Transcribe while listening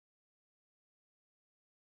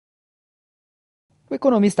O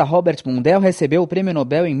economista Robert Mundell recebeu o Prêmio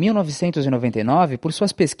Nobel em 1999 por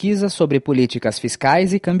suas pesquisas sobre políticas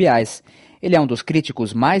fiscais e cambiais. Ele é um dos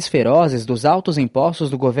críticos mais ferozes dos altos impostos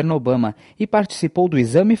do governo Obama e participou do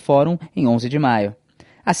EXAME FÓRUM em 11 de maio.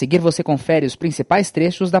 A seguir você confere os principais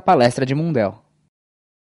trechos da palestra de Mundell.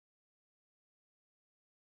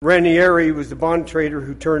 Ranieri was the bond trader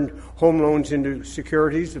who turned home loans into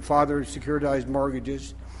securities, the father of securitized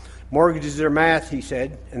mortgages. Mortgages are math, he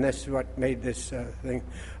said, and that's what made this thing.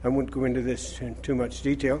 I won't go into this in too much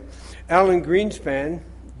detail. Alan Greenspan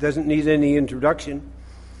doesn't need any introduction.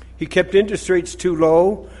 He kept interest rates too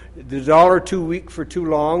low, the dollar too weak for too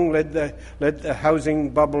long, let the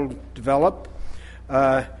housing bubble develop,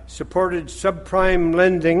 supported subprime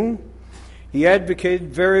lending. He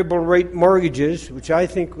advocated variable rate mortgages, which I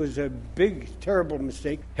think was a big, terrible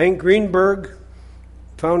mistake. Hank Greenberg,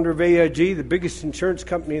 founder of AIG, the biggest insurance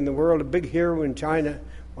company in the world, a big hero in China,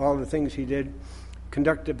 all the things he did,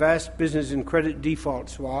 conducted vast business in credit default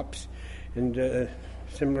swaps and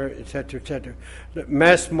similar, et cetera,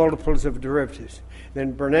 mass multiples of derivatives.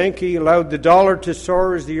 Then Bernanke allowed the dollar to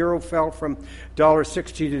soar as the euro fell from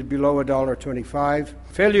 $1.60 to below $1.25.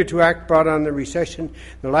 Failure to act brought on the recession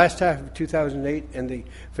in the last half of 2008 and the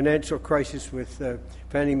financial crisis with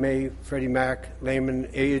Fannie Mae, Freddie Mac, Lehman,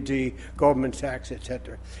 AIG, Goldman Sachs,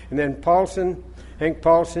 etc. And then Hank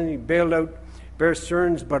Paulson, he bailed out Bear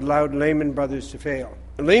Stearns but allowed Lehman Brothers to fail.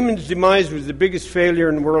 Lehman's demise was the biggest failure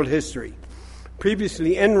in world history.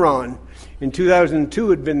 Previously, Enron in 2002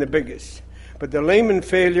 had been the biggest, but the Lehman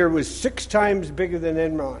failure was 6 times bigger than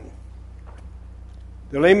Enron.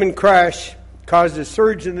 The Lehman crash caused a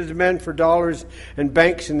surge in the demand for dollars, and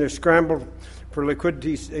banks in their scramble for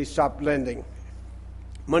liquidity, they stopped lending.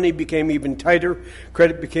 Money became even tighter.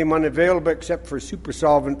 Credit became unavailable except for super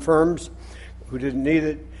solvent firms who didn't need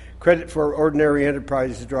it. Credit for ordinary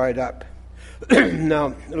enterprises dried up.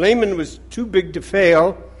 Now, Lehman was too big to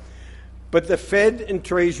fail, but the Fed and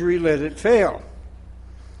Treasury let it fail.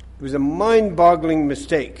 It was a mind-boggling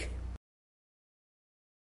mistake.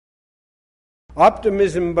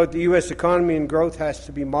 Optimism about the U.S. economy and growth has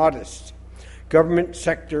to be modest. Government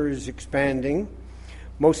sector is expanding.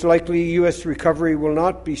 Most likely, U.S. recovery will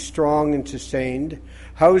not be strong and sustained.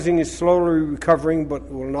 Housing is slowly recovering, but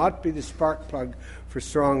will not be the spark plug for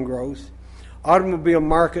strong growth. Automobile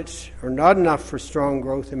markets are not enough for strong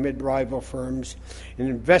growth amid rival firms, and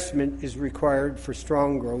investment is required for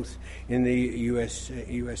strong growth in the U.S.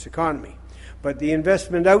 economy. But the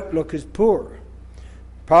investment outlook is poor.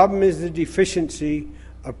 Problem is the deficiency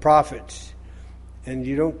of profits, and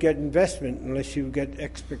you don't get investment unless you get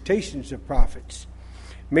expectations of profits.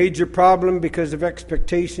 Major problem because of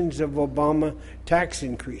expectations of Obama tax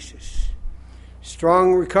increases.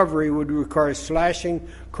 Strong recovery would require slashing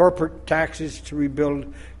corporate taxes to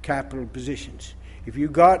rebuild capital positions. If you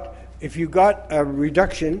got a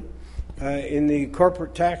reduction in the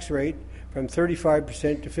corporate tax rate from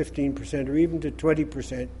 35% to 15% or even to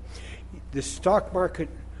 20%, the stock market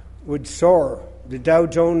would soar. The Dow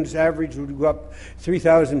Jones average would go up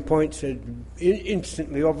 3,000 points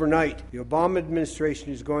instantly overnight. The Obama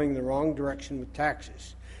administration is going the wrong direction with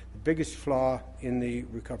taxes, the biggest flaw in the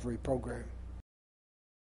recovery program.